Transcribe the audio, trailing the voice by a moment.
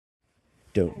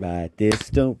Don't write this,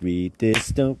 don't read this,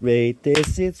 don't rate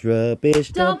this, it's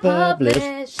rubbish. Don't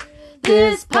publish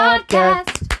this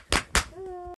podcast.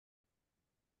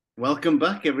 Welcome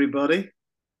back, everybody.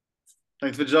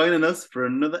 Thanks for joining us for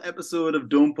another episode of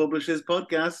Don't Publish This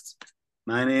podcast.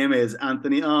 My name is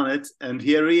Anthony Arnott, and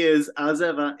here he is, as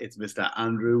ever, it's Mr.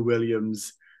 Andrew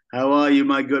Williams. How are you,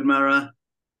 my good Mara?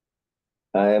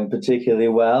 I am particularly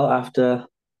well after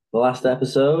the last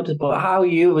episode. But how are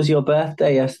you? It was your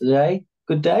birthday yesterday.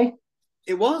 Good day?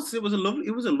 It was a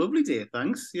lovely day,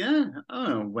 thanks. Yeah.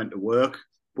 I went to work,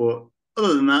 but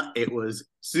other than that, it was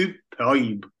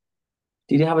superb.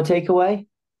 Did you have a takeaway?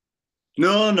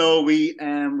 No, we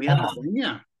had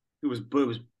lasagna. It was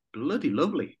bloody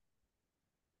lovely.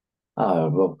 Oh,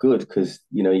 well, good, because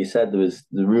you said there was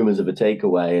the rumours of a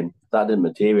takeaway, and that didn't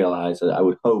materialise. I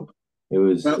would hope it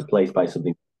was replaced by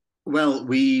something. Well,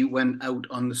 we went out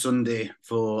on the Sunday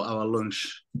for our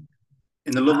lunch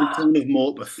in the lovely town of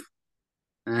Morpeth.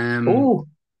 Oh,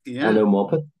 yeah. I know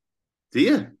Morpeth. Do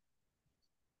you?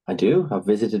 I do. I've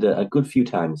visited a good few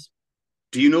times.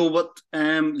 Do you know what,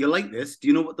 you like this? Do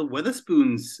you know what the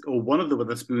Wetherspoons, or one of the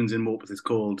Wetherspoons in Morpeth is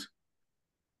called?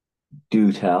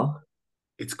 Do tell.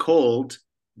 It's called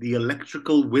the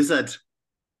Electrical Wizard.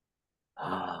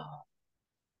 Of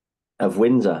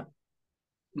Windsor?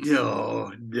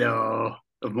 No.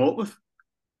 Of Morpeth?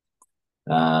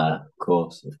 Of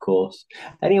course.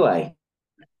 Anyway,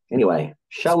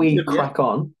 shall we crack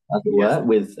on, as it were,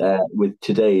 with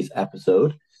today's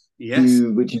episode? Yes.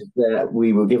 Which is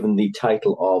we were given the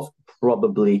title of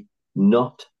Probably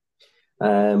Not.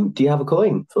 Do you have a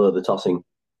coin for the tossing?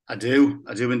 I do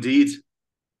indeed.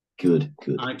 Good.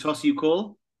 I toss, you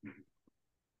call?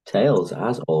 Tails,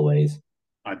 as always.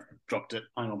 I dropped it.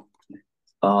 Hang on.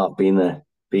 Oh, been there.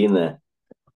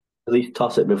 At least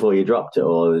toss it before you dropped it,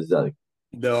 or is that...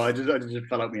 No, I just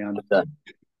fell out my hand.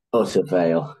 Utter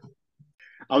fail.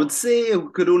 I would say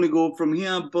it could only go from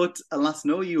here, but alas,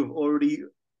 no, you have already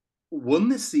won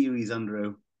this series,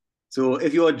 Andrew. So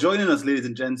if you are joining us, ladies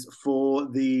and gents, for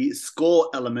the score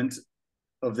element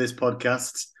of this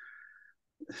podcast,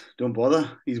 don't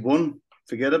bother. He's won.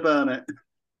 Forget about it.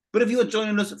 But if you are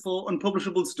joining us for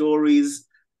unpublishable stories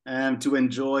to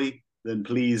enjoy, then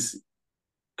please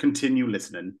continue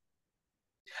listening.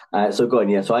 So go on,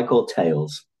 yeah. So I call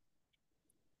Tails.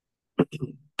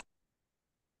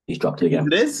 He's dropped it again.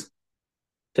 It is?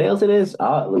 Tails it is.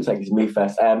 Oh, it looks like it's me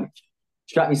first.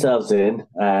 Strap yourselves in.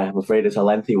 I'm afraid it's a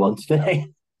lengthy one today.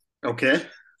 Okay.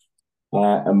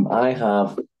 I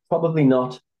have probably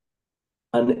not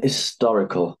an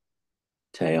historical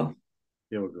tale.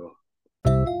 Here we go.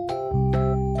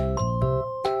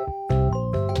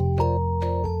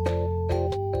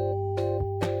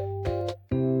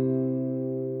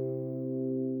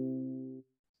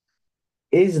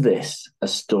 Is this a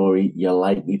story you're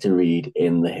likely to read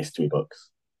in the history books?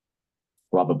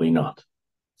 Probably not.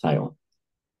 Title.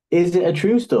 Is it a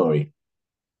true story?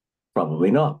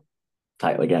 Probably not.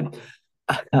 Title again.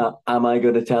 Am I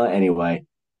going to tell it anyway?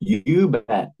 You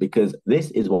bet, because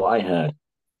this is what I heard.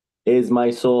 Is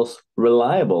my source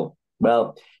reliable?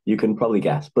 Well, you can probably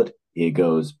guess, but here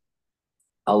goes.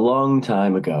 A long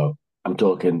time ago, I'm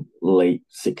talking late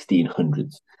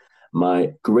 1600s,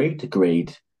 my great,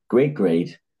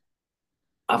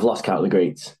 I've lost count of the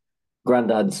greats,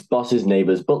 granddad's, boss's,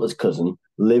 neighbour's, butler's cousin,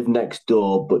 lived next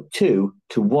door but two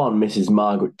to one Mrs.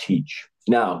 Margaret Teach.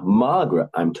 Now, Margaret,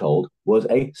 I'm told, was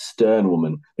a stern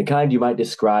woman, the kind you might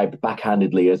describe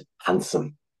backhandedly as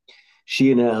handsome.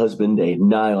 She and her husband, a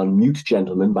nigh-on mute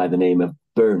gentleman by the name of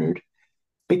Bernard,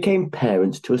 became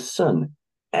parents to a son,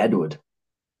 Edward.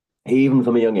 Even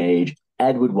from a young age,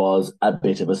 Edward was a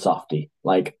bit of a softy,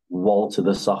 like Walter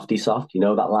the Softy Soft, you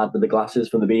know, that lad with the glasses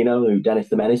from the Beano who Dennis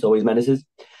the Menace always menaces.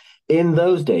 In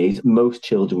those days, most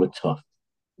children were tough,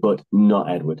 but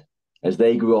not Edward. As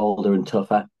they grew older and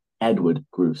tougher, Edward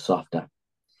grew softer.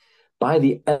 By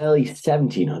the early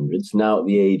 1700s, now at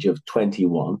the age of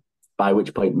 21, by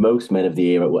which point most men of the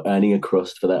era were earning a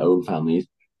crust for their own families,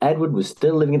 Edward was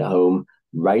still living at home,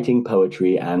 writing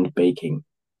poetry and baking.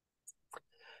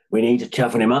 We need to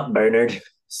toughen him up, Bernard,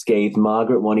 scathed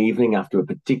Margaret one evening after a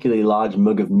particularly large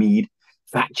mug of mead.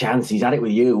 Fat chance he's had it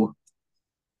with you.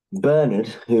 Bernard,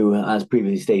 who, as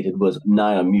previously stated, was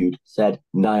nigh on mute, said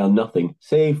nigh on nothing,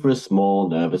 save for a small,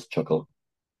 nervous chuckle.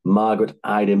 Margaret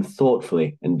eyed him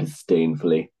thoughtfully and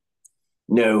disdainfully.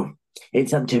 No,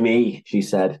 it's up to me, she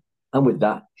said, and with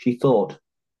that she thought.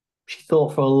 She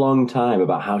thought for a long time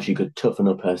about how she could toughen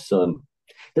up her son.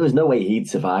 There was no way he'd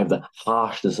survive the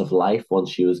harshness of life once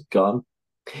she was gone.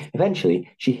 Eventually,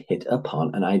 she hit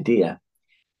upon an idea.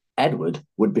 Edward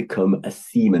would become a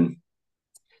seaman.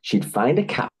 She'd find a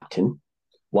captain,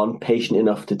 one patient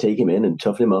enough to take him in and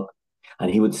toughen him up,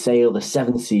 and he would sail the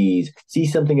 7 seas, see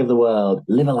something of the world,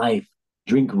 live a life,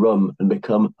 drink rum, and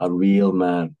become a real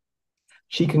man.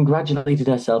 She congratulated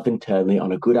herself internally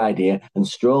on a good idea and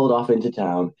strolled off into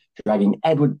town, dragging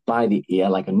Edward by the ear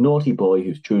like a naughty boy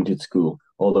who's truant at school,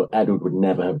 although Edward would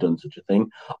never have done such a thing,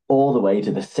 all the way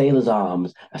to the Sailor's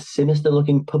Arms, a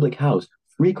sinister-looking public house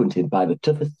frequented by the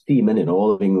toughest seamen in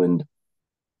all of England.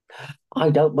 I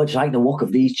don't much like the walk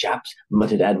of these chaps,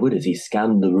 muttered Edward as he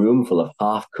scanned the room full of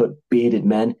half-cut, bearded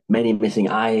men, many missing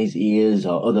eyes, ears,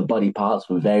 or other body parts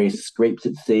from various scrapes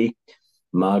at sea.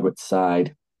 Margaret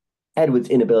sighed. Edward's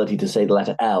inability to say the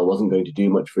letter L wasn't going to do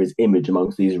much for his image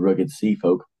amongst these rugged sea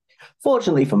folk.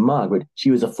 Fortunately for Margaret,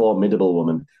 she was a formidable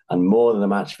woman, and more than a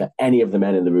match for any of the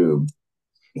men in the room.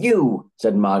 You,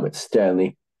 said Margaret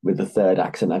sternly, with the third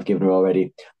accent I've given her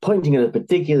already, pointing at a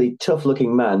particularly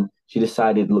tough-looking man she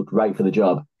decided looked right for the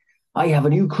job. I have a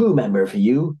new crew member for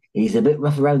you. He's a bit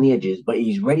rough around the edges, but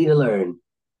he's ready to learn.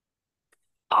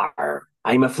 Arr,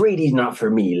 I'm afraid he's not for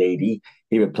me, lady,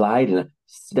 he replied in a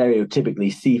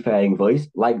stereotypically seafaring voice,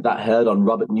 like that heard on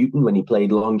Robert Newton when he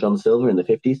played Long John Silver in the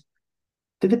 50s.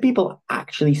 Did the people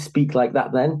actually speak like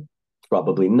that then?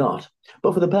 Probably not.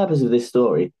 But for the purpose of this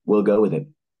story, we'll go with it.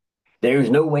 There's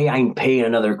no way I'm paying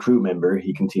another crew member,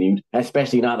 he continued,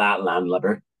 especially not that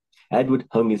landlubber. Edward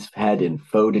hung his head in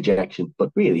faux dejection,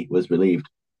 but really was relieved.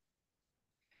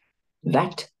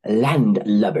 That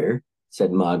landlubber,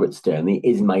 said Margaret sternly,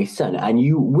 is my son, and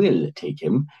you will take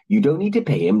him. You don't need to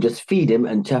pay him, just feed him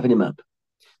and toughen him up.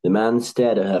 The man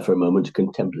stared at her for a moment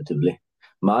contemplatively.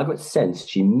 Margaret sensed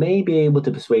she may be able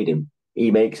to persuade him. He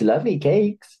makes lovely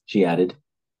cakes, she added.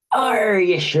 Arr,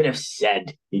 you should have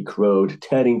said, he crowed,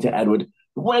 turning to Edward.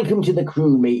 Welcome to the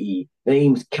crew, matey. The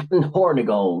name's Captain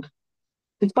Hornigold.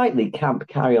 Despite the camp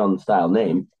carry-on style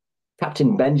name,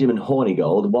 Captain Benjamin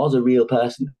Hornigold was a real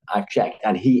person. I've checked,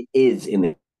 and he is in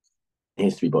the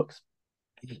history books.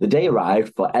 The day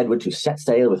arrived for Edward to set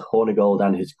sail with Hornigold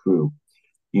and his crew.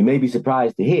 You may be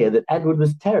surprised to hear that Edward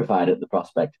was terrified at the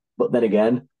prospect, but then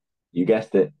again, you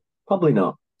guessed it, probably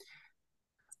not.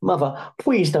 Mother,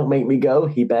 please don't make me go,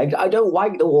 he begged. I don't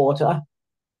like the water.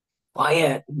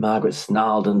 Quiet, Margaret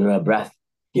snarled under her breath.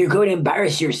 You're going to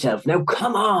embarrass yourself. Now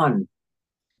come on.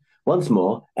 Once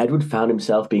more, Edward found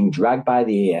himself being dragged by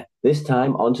the ear, this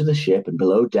time onto the ship and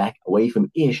below deck, away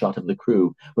from earshot of the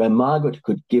crew, where Margaret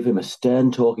could give him a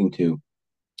stern talking to.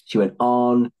 She went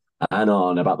on and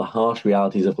on about the harsh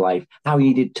realities of life, how he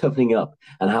needed toughening up,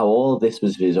 and how all this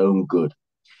was for his own good.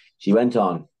 She went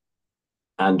on,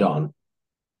 and on,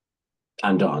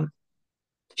 and on.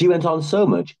 She went on so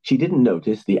much she didn't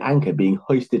notice the anchor being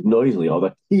hoisted noisily or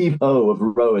the heave-ho of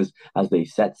rowers as they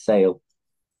set sail.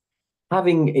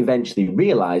 Having eventually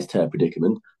realized her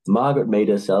predicament, Margaret made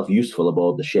herself useful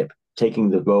aboard the ship, taking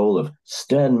the role of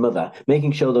stern mother,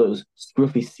 making sure those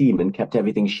scruffy seamen kept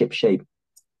everything ship-shape.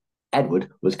 Edward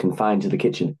was confined to the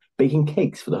kitchen, baking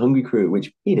cakes for the hungry crew,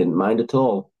 which he didn't mind at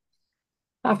all.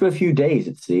 After a few days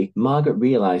at sea, Margaret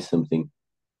realized something.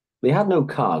 They had no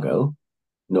cargo,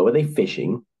 nor were they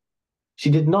fishing. She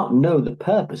did not know the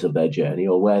purpose of their journey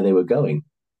or where they were going.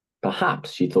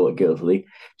 Perhaps, she thought guiltily,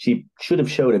 she should have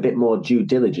shown a bit more due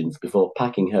diligence before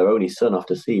packing her only son off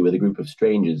to sea with a group of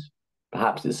strangers.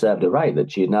 Perhaps it served her right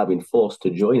that she had now been forced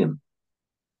to join him.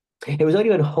 It was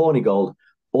only when Hornigold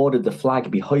ordered the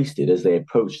flag be hoisted as they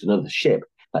approached another ship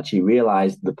that she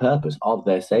realized the purpose of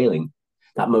their sailing.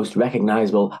 That most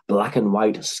recognizable black and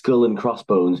white skull and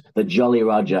crossbones, the Jolly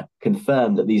Roger,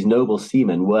 confirmed that these noble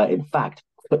seamen were, in fact,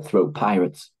 cutthroat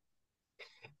pirates.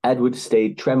 Edward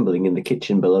stayed trembling in the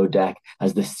kitchen below deck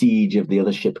as the siege of the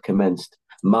other ship commenced.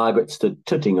 Margaret stood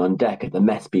tutting on deck at the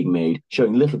mess being made,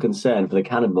 showing little concern for the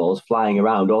cannonballs flying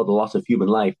around or the loss of human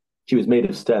life. She was made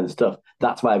of stern stuff,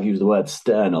 that's why I've used the word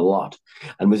stern a lot,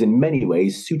 and was in many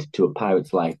ways suited to a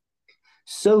pirate's life.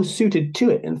 So suited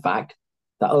to it, in fact,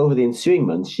 that over the ensuing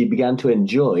months she began to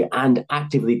enjoy and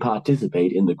actively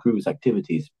participate in the crew's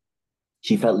activities.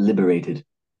 She felt liberated.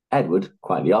 Edward,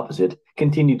 quite the opposite,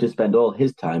 continued to spend all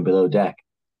his time below deck.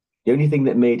 The only thing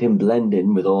that made him blend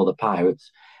in with all the pirates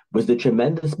was the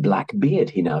tremendous black beard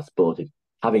he now sported,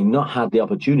 having not had the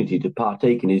opportunity to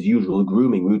partake in his usual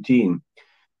grooming routine.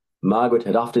 Margaret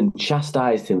had often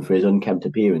chastised him for his unkempt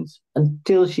appearance,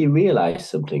 until she realized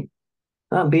something.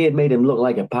 That beard made him look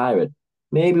like a pirate.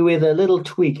 Maybe with a little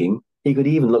tweaking, he could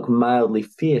even look mildly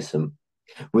fearsome.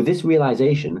 With this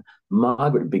realization,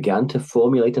 Margaret began to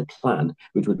formulate a plan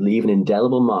which would leave an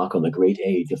indelible mark on the great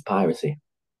age of piracy.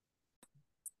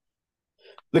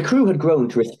 The crew had grown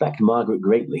to respect Margaret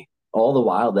greatly. All the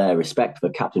while, their respect for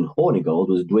Captain Hornigold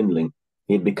was dwindling.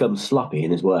 He had become sloppy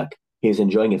in his work. He was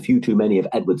enjoying a few too many of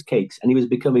Edward's cakes, and he was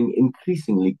becoming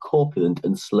increasingly corpulent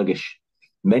and sluggish.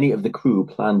 Many of the crew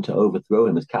planned to overthrow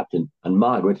him as captain, and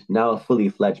Margaret, now a fully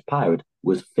fledged pirate,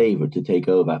 was favoured to take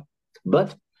over.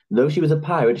 But though she was a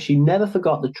pirate, she never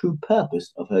forgot the true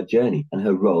purpose of her journey and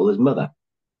her role as mother.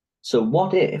 So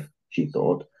what if, she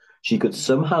thought, she could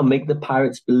somehow make the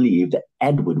pirates believe that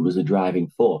Edward was the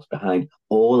driving force behind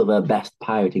all of her best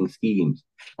pirating schemes,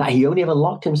 that he only ever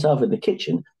locked himself in the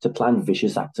kitchen to plan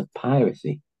vicious acts of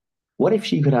piracy? What if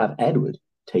she could have Edward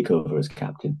take over as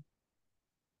captain?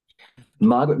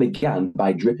 Margaret began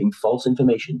by dripping false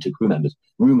information to crew members,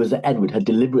 rumours that Edward had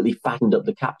deliberately fattened up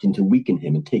the captain to weaken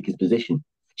him and take his position.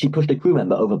 She pushed a crew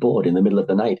member overboard in the middle of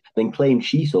the night, then claimed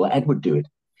she saw Edward do it.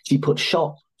 She put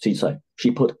salt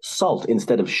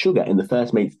instead of sugar in the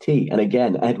first mate's tea, and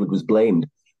again Edward was blamed.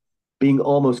 Being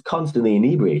almost constantly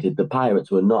inebriated, the pirates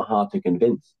were not hard to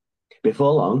convince.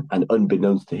 Before long, and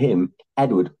unbeknownst to him,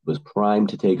 Edward was primed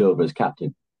to take over as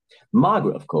captain.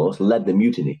 Margaret, of course, led the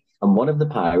mutiny, and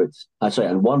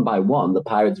one by one, the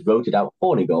pirates voted out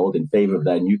Hornigold in favour of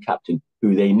their new captain,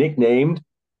 who they nicknamed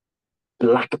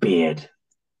Blackbeard.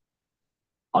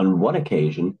 On one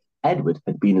occasion, Edward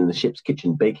had been in the ship's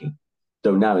kitchen baking,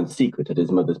 though now in secret at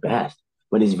his mother's behest,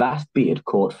 when his vast beard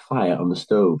caught fire on the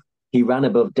stove. He ran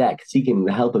above deck, seeking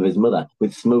the help of his mother,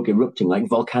 with smoke erupting like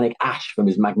volcanic ash from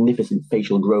his magnificent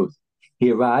facial growth.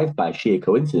 He arrived, by sheer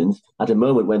coincidence, at a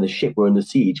moment when the ship were under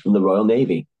siege from the Royal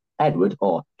Navy. Edward,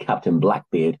 or Captain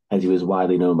Blackbeard, as he was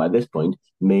widely known by this point,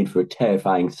 made for a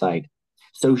terrifying sight.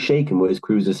 So shaken were his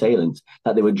crew's assailants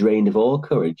that they were drained of all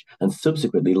courage and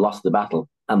subsequently lost the battle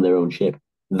and their own ship.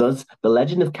 Thus, the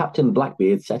legend of Captain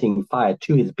Blackbeard setting fire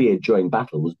to his beard during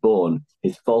battle was born,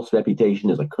 his false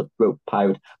reputation as a cutthroat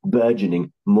pirate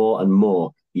burgeoning more and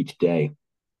more each day.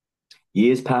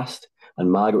 Years passed,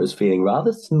 and Margaret was feeling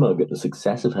rather smug at the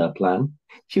success of her plan.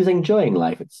 She was enjoying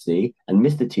life at sea, and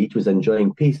Mr. Teach was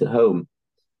enjoying peace at home.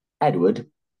 Edward,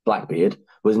 Blackbeard,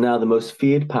 was now the most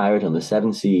feared pirate on the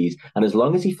seven seas, and as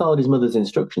long as he followed his mother's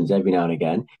instructions every now and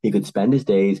again, he could spend his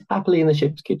days happily in the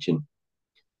ship's kitchen.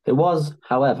 There was,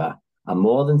 however, a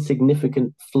more than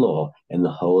significant flaw in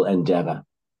the whole endeavour.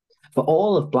 For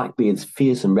all of Blackbeard's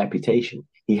fearsome reputation,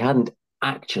 he hadn't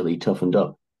actually toughened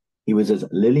up. He was as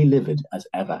lily-livered as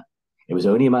ever. It was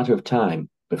only a matter of time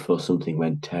before something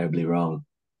went terribly wrong.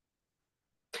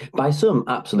 By some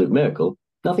absolute miracle,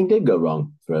 nothing did go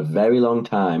wrong for a very long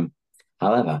time.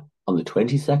 However, on the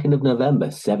 22nd of November,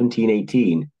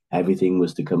 1718, everything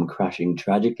was to come crashing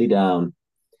tragically down.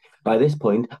 By this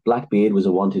point, Blackbeard was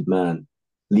a wanted man.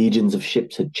 Legions of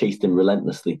ships had chased him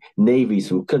relentlessly. Navies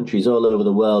from countries all over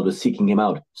the world were seeking him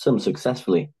out, some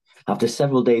successfully. After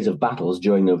several days of battles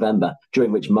during November,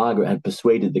 during which Margaret had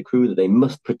persuaded the crew that they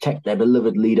must protect their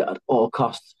beloved leader at all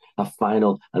costs, a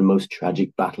final and most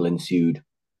tragic battle ensued.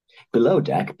 Below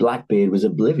deck, Blackbeard was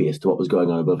oblivious to what was going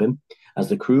on above him, as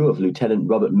the crew of Lieutenant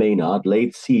Robert Maynard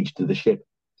laid siege to the ship.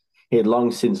 He had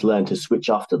long since learned to switch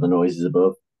off to the noises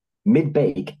above.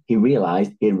 Mid-bake, he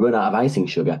realised he had run out of icing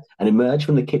sugar and emerged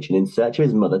from the kitchen in search of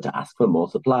his mother to ask for more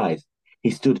supplies. He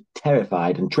stood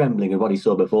terrified and trembling at what he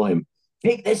saw before him.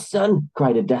 "Take this, son!"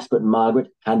 cried a desperate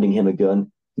Margaret, handing him a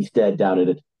gun. He stared down at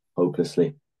it,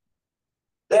 hopelessly.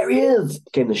 "There he is!"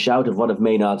 came the shout of one of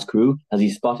Maynard's crew as he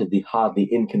spotted the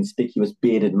hardly inconspicuous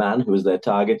bearded man who was their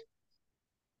target.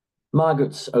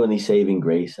 Margaret's only saving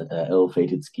grace at her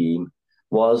ill-fated scheme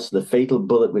was the fatal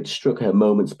bullet which struck her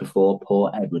moments before poor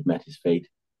Edward met his fate.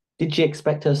 Did she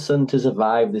expect her son to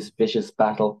survive this vicious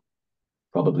battle?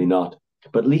 Probably not,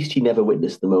 but at least she never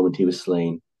witnessed the moment he was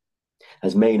slain.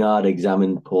 As Maynard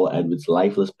examined poor Edward's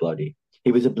lifeless body,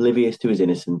 he was oblivious to his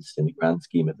innocence in the grand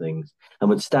scheme of things, and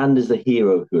would stand as the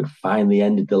hero who had finally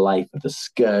ended the life of the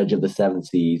scourge of the seven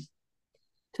seas.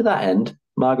 To that end,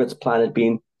 Margaret's plan had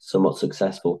been somewhat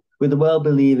successful, with the world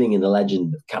believing in the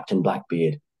legend of Captain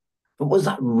Blackbeard. But was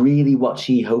that really what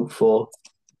she hoped for?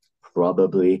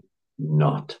 Probably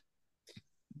not.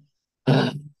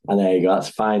 And there you go. That's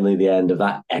finally the end of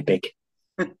that epic.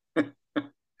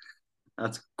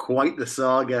 That's quite the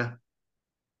saga.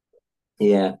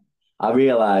 Yeah. I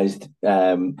realised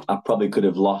I probably could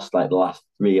have lost like the last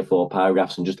 3 or 4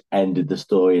 paragraphs and just ended the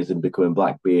story as him becoming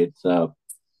Blackbeard. So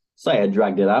I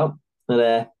dragged it out.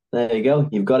 And there you go.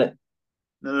 You've got it.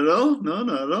 Not at all. No,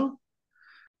 not at all.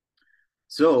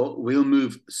 So we'll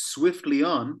move swiftly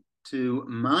on to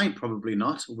my probably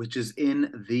not, which is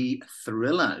in the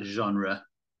thriller genre.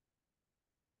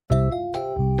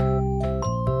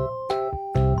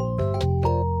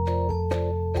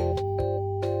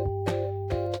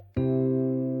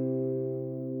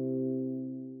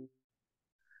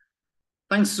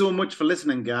 Thanks so much for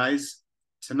listening, guys.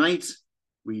 Tonight,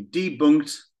 We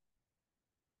debunked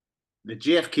the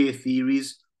JFK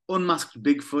theories, unmasked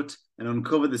Bigfoot, and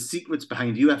uncovered the secrets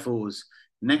behind UFOs.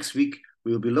 Next week,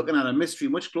 we will be looking at a mystery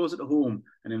much closer to home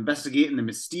and investigating the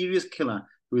mysterious killer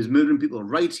who is murdering people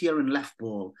right here in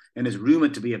Leftball and is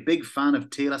rumoured to be a big fan of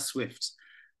Taylor Swift.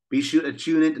 Be sure to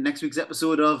tune in to next week's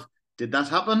episode of Did That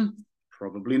Happen?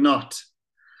 Probably not.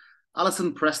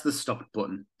 Alison pressed the stop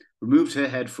button, removed her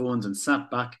headphones and sat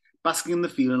back, basking in the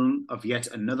feeling of yet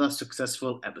another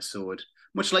successful episode,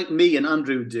 much like me and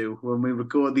Andrew do when we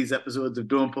record these episodes of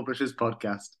Don't Publish This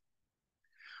podcast.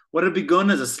 What had begun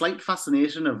as a slight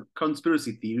fascination of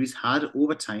conspiracy theories had,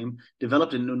 over time,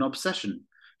 developed into an obsession.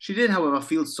 She did, however,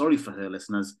 feel sorry for her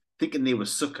listeners, thinking they were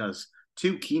suckers,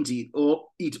 too keen to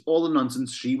eat all the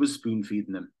nonsense she was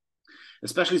spoon-feeding them.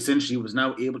 Especially since she was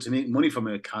now able to make money from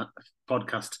her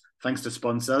podcast, thanks to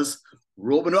sponsors.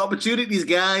 Robbing opportunities,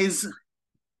 guys!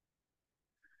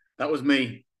 That was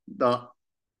me.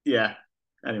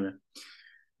 Anyway.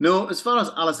 No, as far as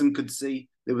Alison could see,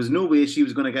 there was no way she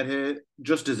was going to get her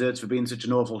just desserts for being such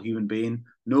an awful human being.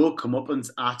 No comeuppance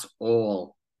at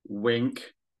all.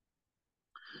 Wink.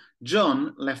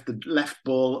 John left the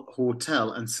Leftball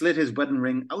Hotel and slid his wedding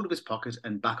ring out of his pocket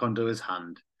and back onto his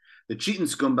hand. The cheating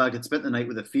scumbag had spent the night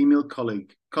with a female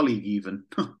colleague even.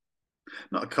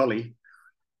 Not a collie.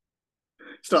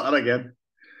 Start that again.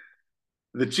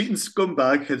 The cheating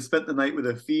scumbag had spent the night with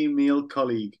a female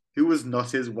colleague who was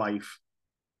not his wife.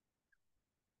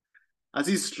 As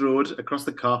he strode across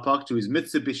the car park to his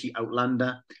Mitsubishi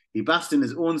Outlander, he basked in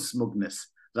his own smugness.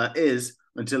 That is,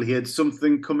 until he had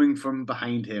something coming from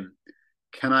behind him.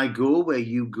 Can I go where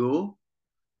you go?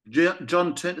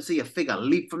 John turned to see a figure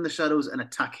leap from the shadows and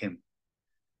attack him.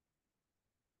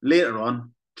 Later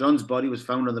on, John's body was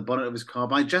found on the bonnet of his car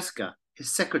by Jessica,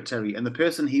 his secretary, and the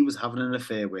person he was having an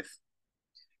affair with.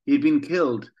 He had been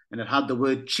killed and had had the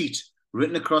word cheat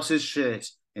written across his shirt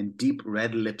in deep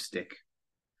red lipstick.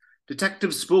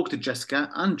 Detectives spoke to Jessica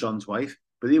and John's wife,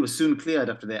 but they were soon cleared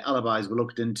after their alibis were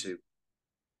looked into.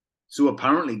 So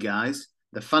apparently, guys,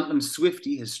 the Phantom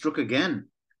Swiftie has struck again.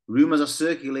 Rumours are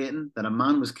circulating that a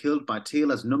man was killed by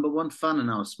Taylor's #1 fan in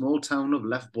our small town of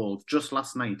Leftball just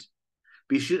last night.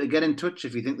 Be sure to get in touch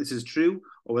if you think this is true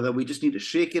or whether we just need to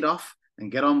shake it off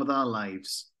and get on with our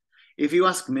lives. If you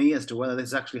ask me as to whether this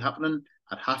is actually happening,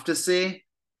 I'd have to say,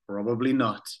 probably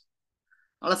not.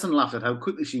 Alison laughed at how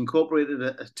quickly she incorporated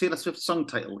a Taylor Swift song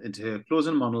title into her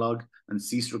closing monologue and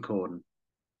ceased recording.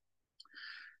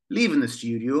 Leaving the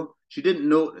studio, she didn't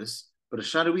notice, but a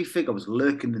shadowy figure was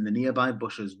lurking in the nearby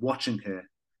bushes, watching her.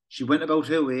 She went about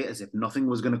her way as if nothing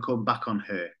was going to come back on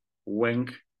her.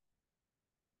 Wink.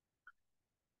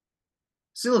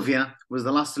 Sylvia was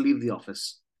the last to leave the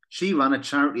office. She ran a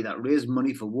charity that raised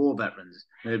money for war veterans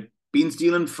and had been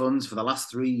stealing funds for the last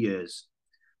 3 years.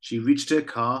 She reached her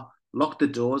car, locked the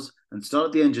doors, and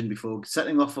started the engine before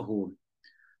setting off for home.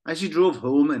 As she drove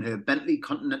home in her Bentley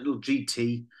Continental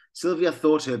GT, Sylvia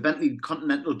thought her Bentley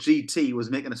Continental GT was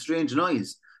making a strange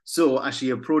noise. So, as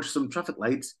she approached some traffic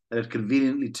lights that had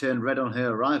conveniently turned red on her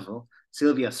arrival,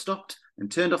 Sylvia stopped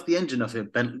and turned off the engine of her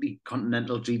Bentley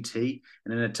Continental GT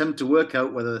in an attempt to work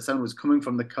out whether the sound was coming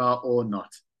from the car or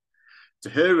not. To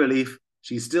her relief,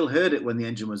 she still heard it when the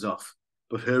engine was off,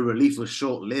 but her relief was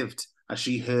short-lived as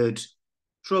she heard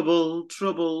 "trouble,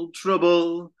 trouble,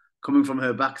 trouble" coming from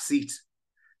her back seat.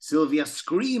 Sylvia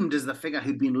screamed as the figure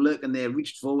who'd been lurking there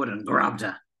reached forward and grabbed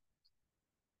her.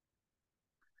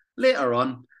 Later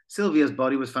on, Sylvia's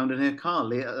body was found in her car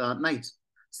later that night,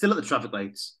 still at the traffic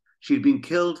lights. She'd been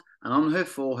killed, and on her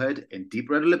forehead, in deep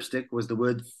red lipstick, was the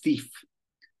word thief.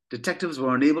 Detectives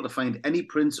were unable to find any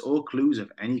prints or clues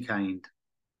of any kind.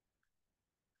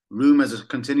 Rumours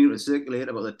continue to circulate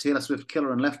about the Taylor Swift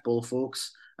killer and Leftball,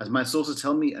 folks. As my sources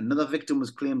tell me, another victim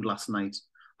was claimed last night.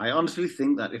 I honestly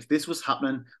think that if this was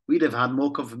happening, we'd have had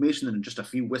more confirmation than just a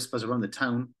few whispers around the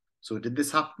town. So did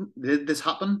this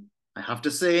happen? I have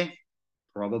to say,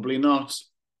 probably not.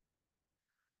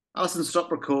 Alison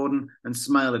stopped recording and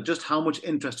smiled at just how much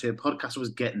interest her podcast was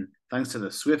getting, thanks to the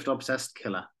Swift-obsessed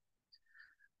killer.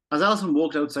 As Alison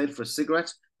walked outside for a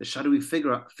cigarette, the shadowy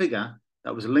figure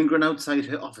that was lingering outside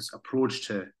her office approached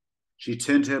her. She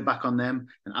turned her back on them,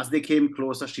 and as they came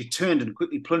closer, she turned and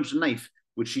quickly plunged a knife,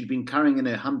 which she'd been carrying in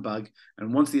her handbag,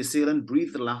 and once the assailant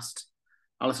breathed the last,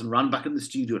 Alison ran back into the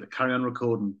studio to carry on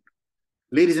recording.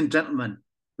 Ladies and gentlemen,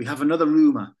 we have another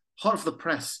rumour, hot off the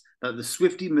press, that the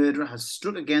Swiftie murderer has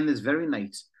struck again this very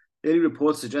night. Early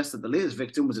reports suggest that the latest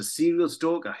victim was a serial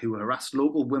stalker who harassed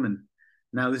local women.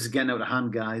 Now, this is getting out of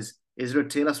hand, guys. Is there a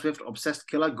Taylor Swift-obsessed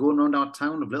killer going around our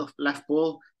town of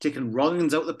Leftball, taking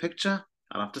Rollins out of the picture?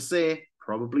 I'll have to say,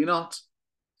 probably not.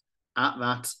 At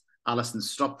that, Alison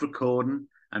stopped recording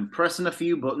and pressing a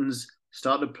few buttons,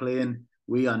 started playing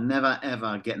We Are Never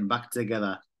Ever Getting Back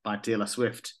Together by Taylor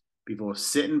Swift before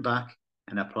sitting back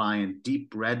and applying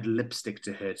deep red lipstick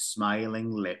to her smiling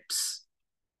lips.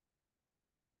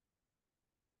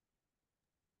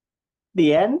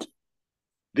 The end?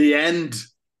 The end.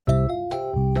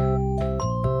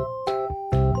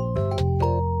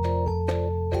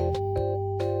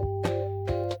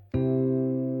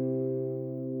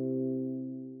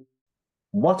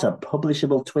 What a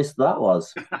publishable twist that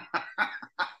was.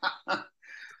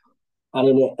 And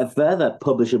in a further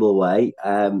publishable way,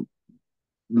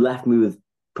 left me with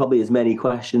probably as many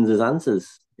questions as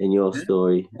answers in your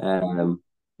story.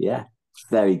 Yeah,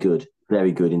 very good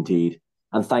indeed.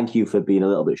 And thank you for being a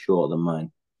little bit shorter than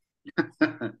mine.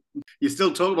 You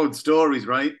still talk about stories,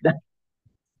 right?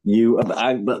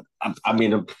 I'm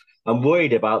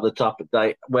worried about the topic,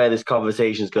 like where this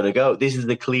conversation is going to go. This is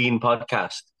the clean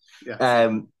podcast. Yes.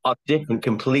 On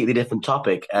completely different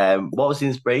topic. What was the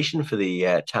inspiration for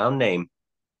the town name?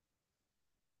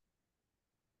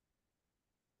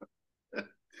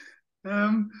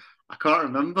 I can't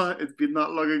remember. It's been that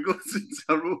long ago since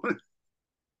I wrote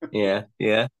it.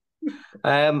 Yeah.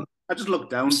 I just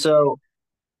looked down. So,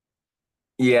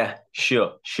 yeah,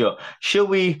 sure. Should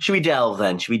we delve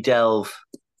then? Should we delve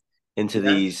into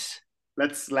these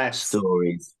Let's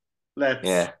stories? Let's.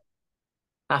 Yeah.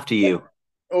 After you.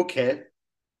 Okay.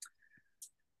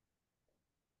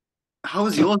 How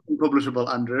is yours unpublishable,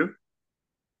 Andrew?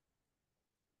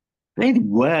 Really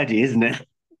wordy, isn't it?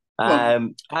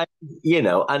 Well,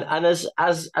 and as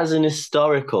an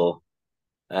historical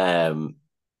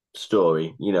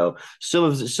story,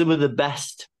 some of the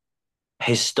best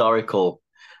historical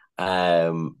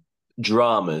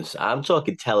dramas. I'm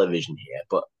talking television here,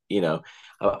 but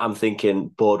I'm thinking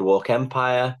Boardwalk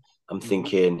Empire. I'm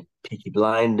thinking Peaky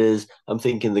Blinders. I'm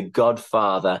thinking The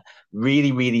Godfather.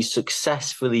 Really, really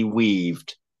successfully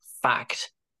weaved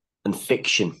fact and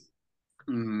fiction.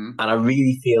 And I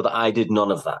really feel that I did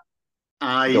none of that.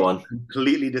 Go on.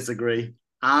 Completely disagree.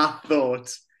 I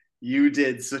thought you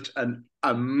did such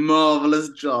a marvelous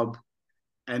job.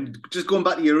 And just going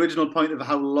back to your original point of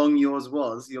how long yours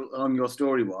was, how long your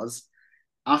story was,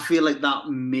 I feel like that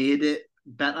made it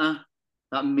better.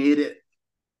 That made it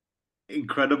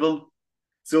incredible.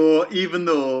 So even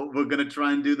though we're going to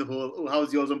try and do the whole,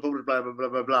 how's yours unpublished, blah, blah, blah,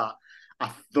 blah, blah, I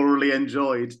thoroughly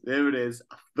enjoyed, there it is,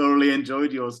 I thoroughly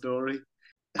enjoyed your story.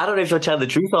 I don't know if you're telling the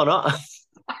truth or not.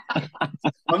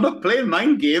 I'm not playing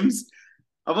mind games.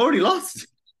 I've already lost.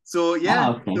 So yeah,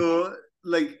 okay. So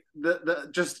like the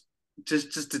just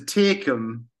to take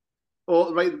him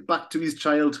all right back to his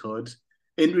childhood,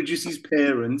 introduce his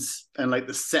parents and like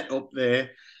the setup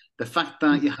there, the fact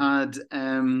that you had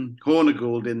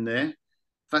Hornigold in there,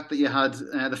 the fact that you had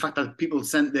the fact that people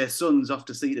sent their sons off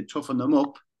to sea to toughen them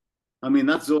up. I mean,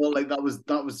 that's all like that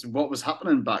was what was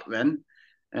happening back then.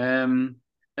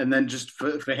 And then just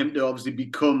for him to obviously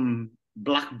become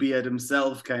Blackbeard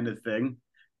himself kind of thing,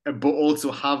 but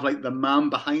also have like the man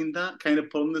behind that kind of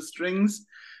pulling the strings.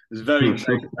 It was very,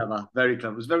 very clever. Very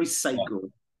clever. It was very psycho.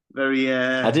 Very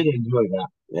I did enjoy that.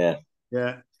 Yeah.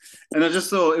 Yeah. And I just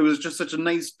thought it was just such a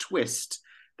nice twist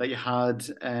that you had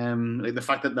like the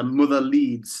fact that the mother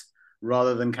leads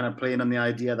rather than kind of playing on the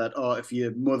idea that if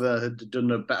your mother had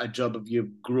done a better job of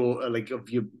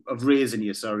of raising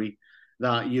you, sorry,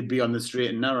 that you'd be on the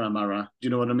straight and narrow, Mara. Do you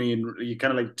know what I mean? You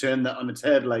kind of like turn that on its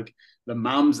head. Like the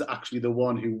mom's actually the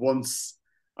one who wants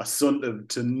a son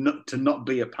to not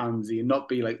be a pansy and not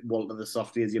be like Walter the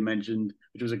Softy, as you mentioned,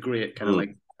 which was a great kind of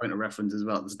like point of reference as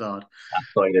well at the start. I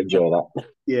thought you'd enjoy that.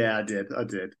 Yeah, I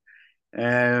did.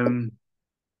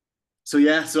 So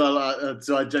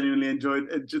I genuinely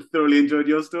thoroughly enjoyed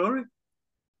your story.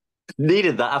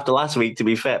 Needed that after last week, to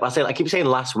be fair. I keep saying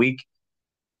last week.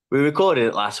 We recorded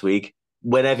it last week.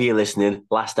 Whenever you're listening,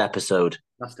 last episode.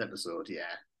 Yeah.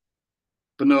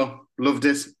 But no, loved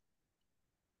it.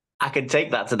 I can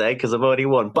take that today because I've already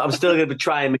won, but I'm still going to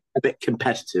try and make it a bit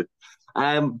competitive.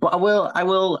 But I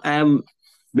will.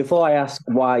 Before I ask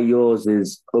why yours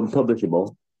is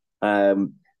unpublishable, I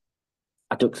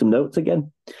took some notes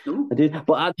again. Ooh. I did,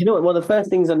 but you know what? One of the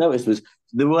first things I noticed was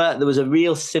there was a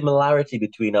real similarity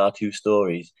between our two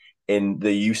stories in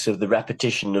the use of the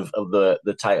repetition of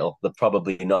the title. The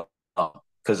probably not,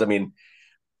 because I mean,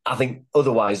 I think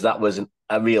otherwise that was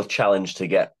a real challenge to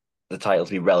get the title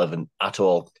to be relevant at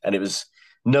all, and it was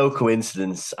no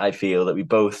coincidence. I feel that we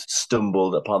both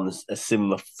stumbled upon a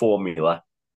similar formula.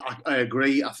 I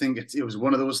agree. I think it was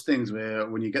one of those things where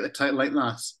when you get the title like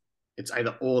that, it's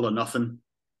either all or nothing.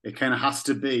 It kind of has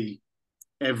to be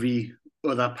every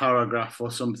other paragraph or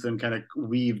something kind of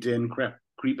weaved in,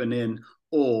 creeping in,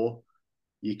 or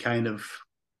you kind of,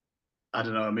 I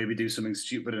don't know, maybe do something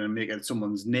stupid and make it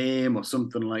someone's name or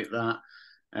something like that.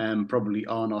 Probably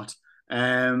are not.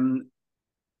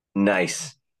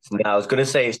 Nice. Now, I was going to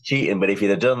say it's cheating, but if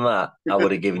you'd have done that, I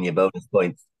would have given you bonus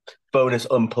points. Bonus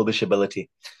unpublishability.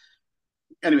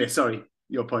 Anyway, sorry,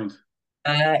 your point.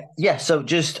 Yeah, so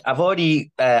I've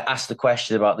already asked the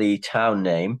question about the town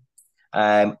name.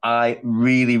 I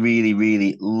really, really,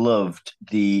 really loved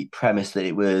the premise that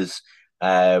it was.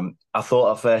 I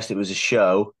thought at first it was a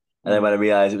show, and then when I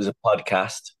realized it was a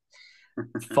podcast,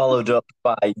 followed up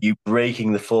by you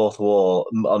breaking the fourth wall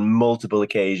on multiple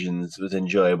occasions, was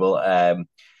enjoyable.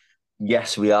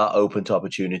 Yes, we are open to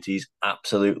opportunities.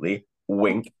 Absolutely.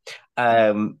 Wink.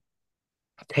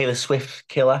 Taylor Swift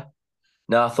killer.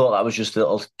 No, I thought that was just a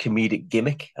little comedic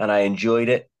gimmick, and I enjoyed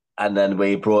it. And then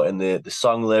we brought in the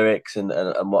song lyrics and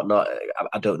whatnot.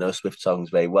 I don't know Swift songs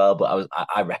very well, but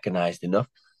I recognised enough.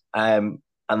 And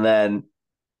then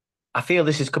I feel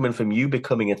this is coming from you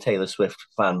becoming a Taylor Swift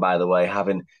fan, by the way,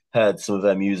 having heard some of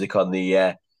her music on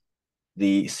the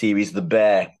series The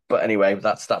Bear. But anyway,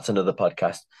 that's another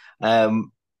podcast. But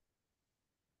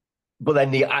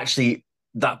then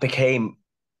that became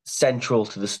central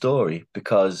to the story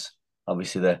because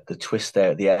obviously the twist there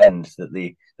at the end that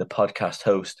the podcast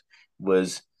host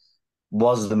was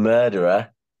the murderer.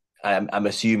 I'm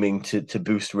assuming to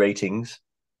boost ratings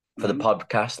for the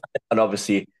podcast, and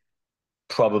obviously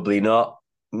probably not.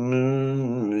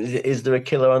 Is there a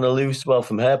killer on the loose? Well,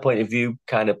 from her point of view,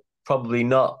 kind of probably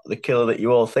not the killer that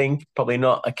you all think. Probably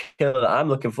not a killer that I'm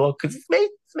looking for because it's me.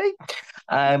 It's me.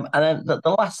 And then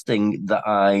the last thing that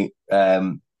I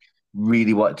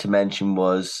really wanted to mention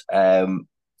was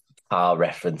car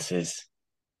references.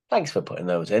 Thanks for putting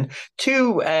those in.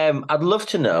 Two, I'd love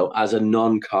to know, as a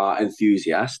non-car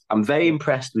enthusiast, I'm very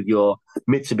impressed with your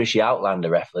Mitsubishi Outlander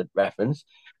reference.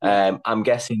 I'm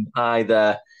guessing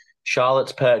either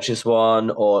Charlotte's purchased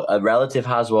one or a relative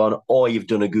has one, or you've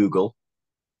done a Google.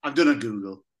 I've done a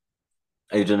Google.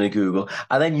 You've done a Google.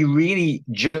 And then you really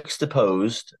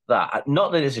juxtaposed that.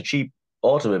 Not that it's a cheap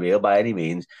automobile by any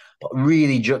means, but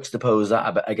really juxtapose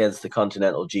that against the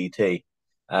Continental GT.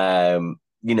 I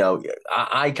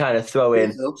kind of throw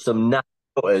in some natural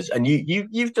cutters, and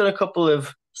you've done a couple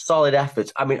of solid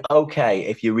efforts. I mean, okay,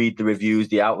 if you read the reviews,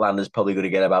 the Outlander's probably going to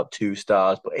get about 2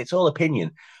 stars, but it's all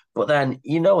opinion. But then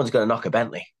no one's going to knock a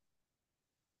Bentley.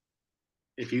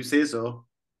 If you say so.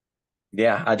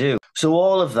 Yeah, I do. So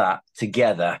all of that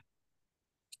together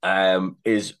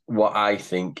is what I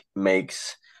think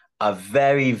makes a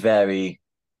very, very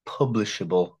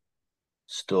publishable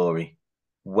story.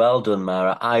 Well done,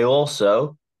 Mara. I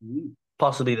also,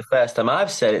 possibly the first time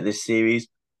I've said it this series,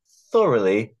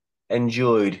 thoroughly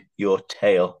enjoyed your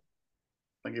tale.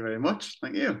 Thank you very much.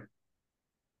 Thank you.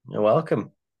 You're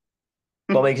welcome.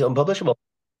 What makes it unpublishable?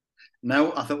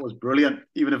 No, I thought it was brilliant,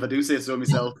 even if I do say so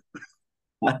myself.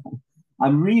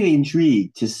 I'm really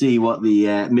intrigued to see what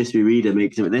the mystery reader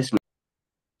makes of it this week.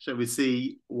 Shall we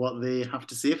see what they have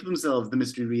to say for themselves, the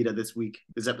mystery reader, this week,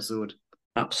 this episode?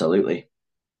 Absolutely.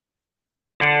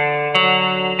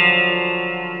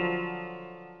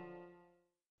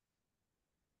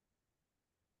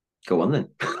 Go on then.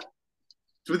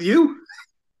 It's with you.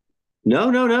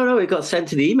 No. It got sent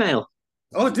to the email.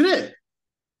 Oh, did it?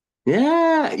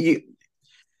 Yeah.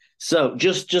 So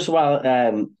just while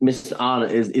Mr.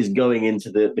 Arnott is going into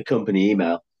the company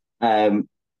email, no,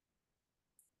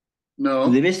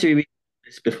 the mystery reader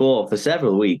this before for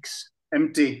several weeks.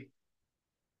 Empty.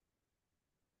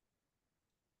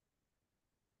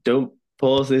 Don't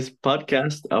pause this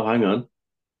podcast. Oh, hang on.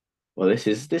 Well, this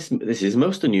is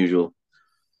most unusual.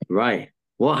 Right.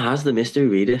 What has the mystery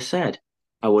reader said?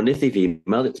 I wonder if they've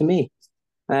emailed it to me.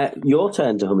 Your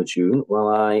turn to hum a tune while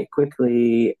I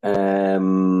quickly.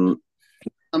 I'm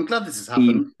glad this has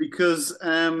happened because,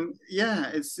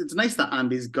 it's nice that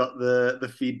Andy's got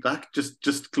the feedback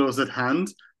just close at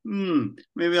hand.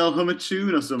 Maybe I'll hum a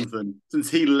tune or something since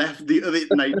he left the other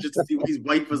night just to see what his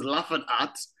wife was laughing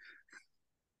at.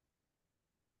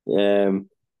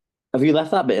 Have you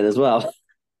left that bit in as well?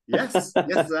 Yes,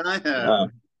 I have.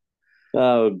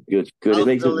 Oh, good. It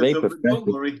makes it very professional. Don't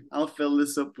worry, I'll fill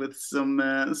this up with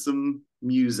some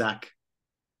music.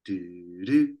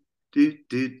 Do. You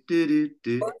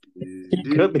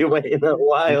could be waiting a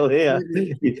while here.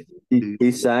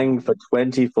 He sang for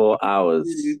 24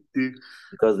 hours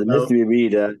because the mystery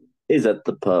reader is at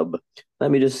the pub.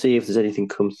 Let me just see if there's anything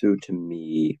come through to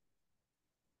me.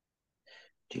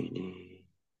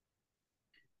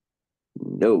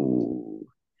 No.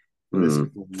 This is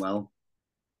going well.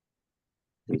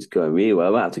 It's going really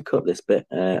well. I have to cut this bit.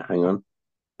 Hang on.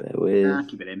 Bear with.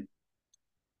 Keep it in.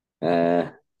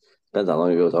 Depends how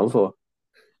long it goes on for.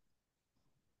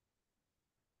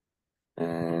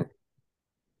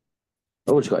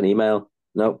 Oh, just got an email.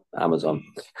 Nope, Amazon.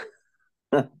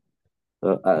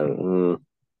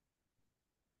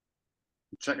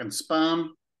 Checking spam.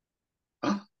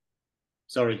 Oh,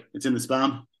 sorry, it's in the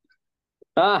spam.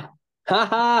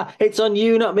 It's on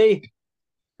you, not me.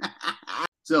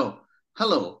 So,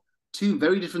 hello. Two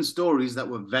very different stories that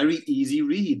were very easy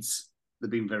reads. They've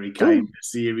been very kind,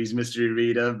 series mystery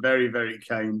reader. Very, very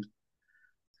kind.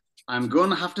 I'm going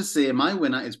to have to say my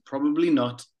winner is probably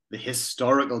not the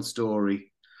historical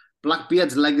story.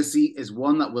 Blackbeard's legacy is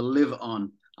one that will live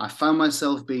on. I found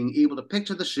myself being able to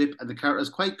picture the ship and the characters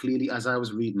quite clearly as I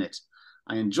was reading it.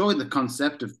 I enjoyed the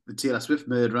concept of the Taylor Swift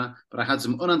murderer, but I had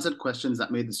some unanswered questions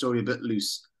that made the story a bit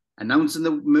loose. Announcing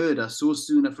the murder so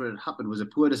soon after it happened was a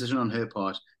poor decision on her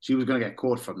part. She was going to get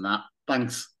caught from that.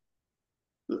 Thanks.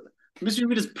 Mystery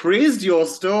Readers praised your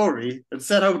story and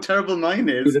said how terrible mine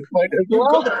is. You've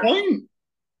got the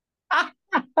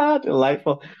point.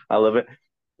 Delightful. I love it.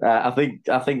 I think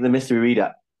the mystery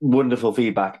reader, wonderful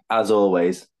feedback as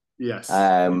always. Yes.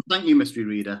 Thank you, mystery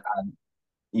reader.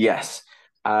 Yes.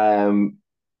 I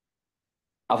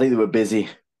think they were busy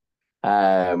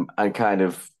and kind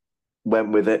of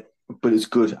went with it, but it's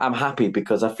good. I'm happy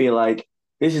because I feel like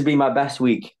this has been my best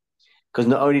week because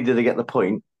not only did I get the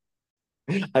point,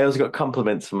 I also got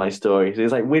compliments for my story. So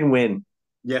it's like win-win.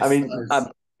 Yes. I mean, I'm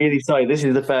really sorry. This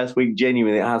is the first week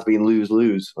genuinely it has been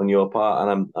lose-lose on your part,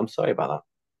 and I'm sorry about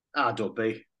that. Don't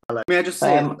be. May I just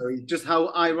say just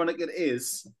how ironic it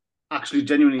is, actually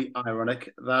genuinely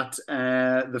ironic, that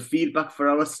the feedback for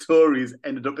our stories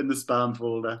ended up in the spam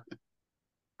folder.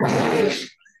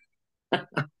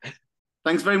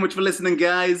 Thanks very much for listening,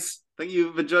 guys. Thank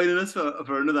you for joining us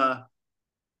for another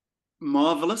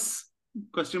marvelous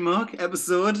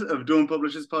episode of Don't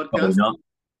Publish This podcast. Probably not.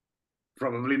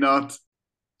 Probably not.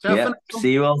 Yeah.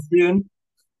 See you all soon.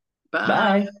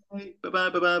 Bye. Bye. Bye. Bye.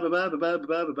 Bye. Bye. Bye. Bye.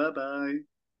 Bye. Bye. Bye.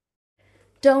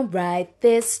 Don't write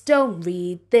this, don't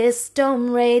read this, don't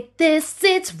rate this,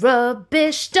 it's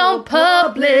rubbish. Don't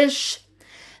publish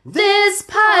this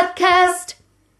podcast.